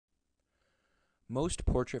Most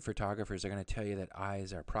portrait photographers are going to tell you that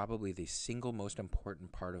eyes are probably the single most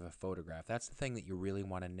important part of a photograph. That's the thing that you really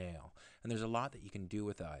want to nail. And there's a lot that you can do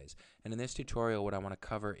with eyes. And in this tutorial, what I want to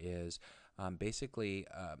cover is basically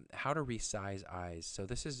how to resize eyes. So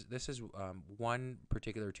this is one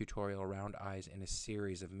particular tutorial around eyes in a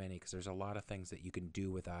series of many, because there's a lot of things that you can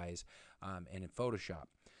do with eyes in Photoshop.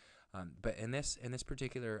 But in this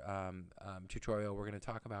particular tutorial, we're going to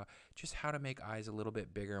talk about just how to make eyes a little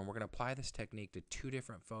bit bigger, and we're going to apply this technique to two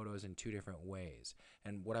different photos in two different ways.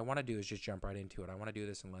 And what I want to do is just jump right into it. I want to do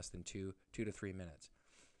this in less than two to 3 minutes.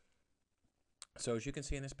 So as you can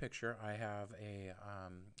see in this picture, I have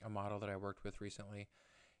a model that I worked with recently,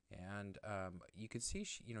 and you can see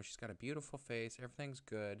she's got a beautiful face, everything's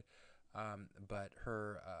good, but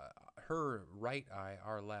her right eye,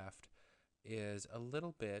 our left, is a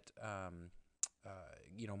little bit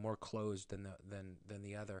more closed than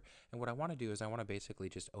the other. And what I want to do is I want to basically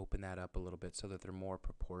just open that up a little bit so that they're more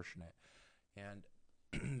proportionate. And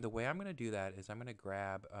the way I'm going to do that is I'm going to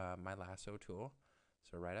grab my lasso tool,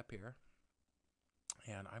 so right up here,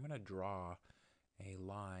 and I'm going to draw a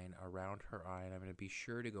line around her eye, and I'm going to be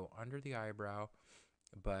sure to go under the eyebrow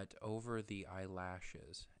but over the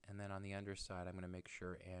eyelashes, and then on the underside I'm going to make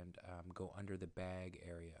sure and go under the bag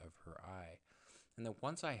area of her eye. And then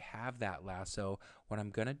once I have that lasso, what I'm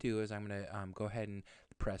going to do is I'm going to go ahead and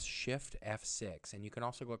press Shift F6, and you can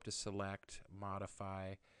also go up to Select,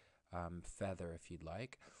 Modify, Feather if you'd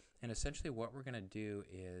like. And essentially what we're going to do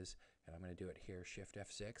is, and I'm going to do it here, Shift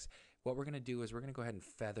F6, what we're going to do is we're going to go ahead and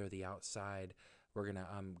feather the outside. We're going to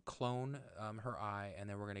clone her eye, and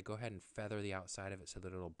then we're going to go ahead and feather the outside of it so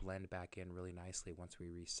that it'll blend back in really nicely once we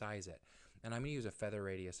resize it. And I'm going to use a feather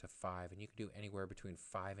radius of 5, and you can do anywhere between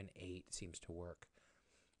 5 and 8 seems to work.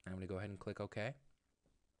 I'm going to go ahead and click OK.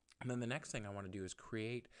 And then the next thing I want to do is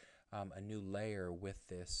create a new layer with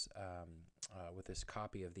this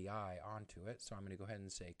copy of the eye onto it. So I'm going to go ahead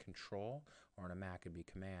and say Control, or on a Mac it'd be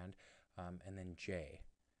Command, and then J.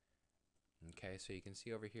 Okay, so you can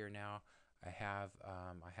see over here now I have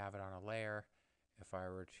it on a layer. If I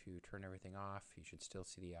were to turn everything off, you should still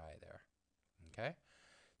see the eye there. Okay,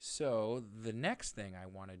 so the next thing I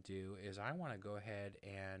want to do is I want to go ahead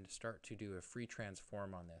and start to do a free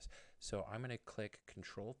transform on this. So I'm going to click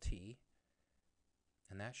Control T,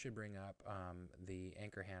 and that should bring up the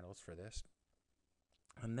anchor handles for this.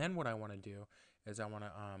 And then what I want to do is I want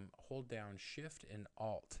to hold down Shift and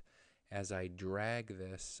Alt as I drag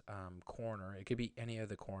this corner. It could be any of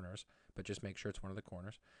the corners, but just make sure it's one of the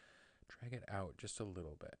corners. Drag it out just a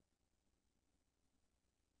little bit.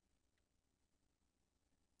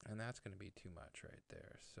 And that's going to be too much right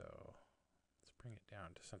there. So let's bring it down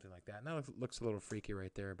to something like that. And that looks a little freaky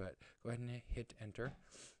right there, but go ahead and hit Enter.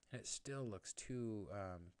 And it still looks too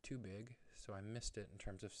big, so I missed it in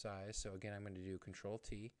terms of size. So again, I'm going to do Control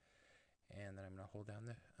T, and then I'm going to hold down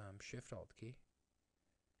the Shift Alt key.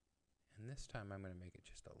 And this time I'm going to make it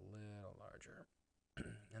just a little larger.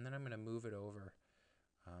 And then I'm going to move it over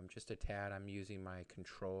just a tad. I'm using my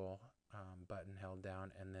Control button held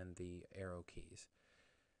down and then the arrow keys.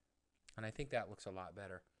 And I think that looks a lot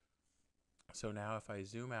better. So now if I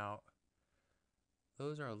zoom out,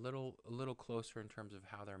 those are a little closer in terms of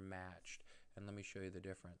how they're matched. And let me show you the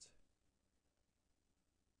difference.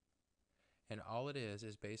 And all it is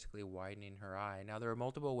basically widening her eye. Now there are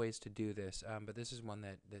multiple ways to do this, but this is one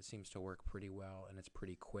that seems to work pretty well, and it's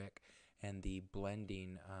pretty quick, and the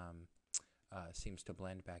blending seems to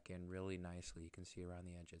blend back in really nicely. You can see around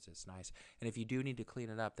the edges, it's nice. And if you do need to clean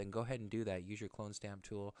it up, then go ahead and do that. Use your clone stamp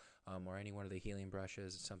tool or any one of the healing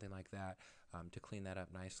brushes, something like that, to clean that up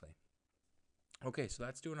nicely. Okay, so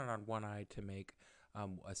that's doing it on one eye to make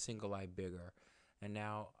a single eye bigger. And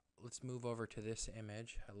now let's move over to this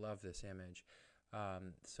image. I love this image.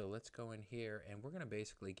 So let's go in here, and we're going to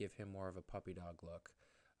basically give him more of a puppy dog look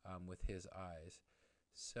with his eyes.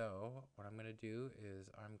 So what I'm going to do is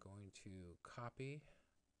I'm going to copy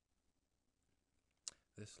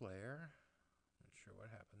this layer. Not sure what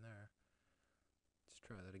happened there. Let's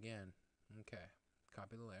try that again. Okay,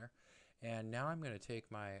 copy the layer. And now I'm going to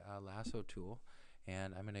take my lasso tool,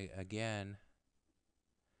 and I'm going to again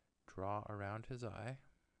draw around his eye.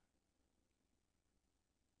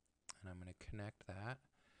 And I'm going to connect that,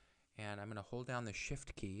 and I'm going to hold down the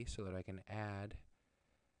Shift key so that I can add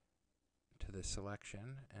to the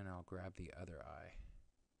selection, and I'll grab the other eye.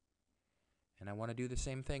 And I want to do the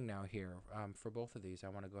same thing now here for both of these. I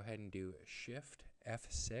want to go ahead and do Shift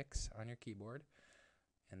F6 on your keyboard,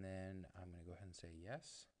 and then I'm going to go ahead and say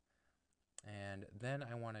yes. And then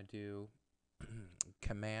I want to do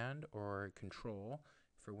Command or Control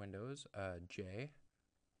for Windows, J,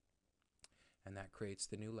 and that creates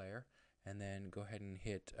the new layer. and then go ahead and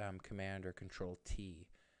hit Command or Control T,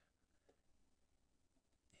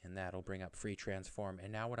 and that'll bring up free transform.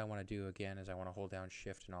 And now what I want to do again is I want to hold down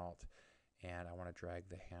Shift and Alt, and I want to drag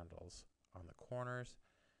the handles on the corners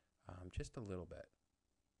just a little bit.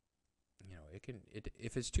 You know,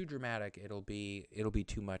 if it's too dramatic, it'll be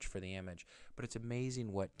too much for the image. But it's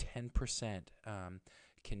amazing what 10%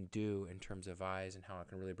 can do in terms of eyes and how it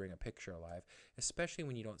can really bring a picture alive, especially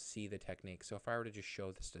when you don't see the technique. So if I were to just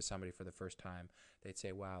show this to somebody for the first time, they'd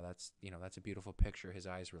say, "Wow, that's a beautiful picture. His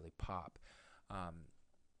eyes really pop."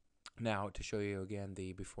 Now to show you again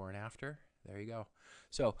the before and after. There you go.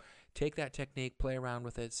 So take that technique, play around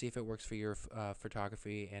with it, see if it works for your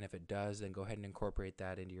photography, and if it does, then go ahead and incorporate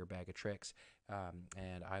that into your bag of tricks.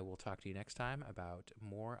 And I will talk to you next time about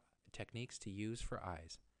more techniques to use for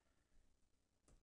eyes.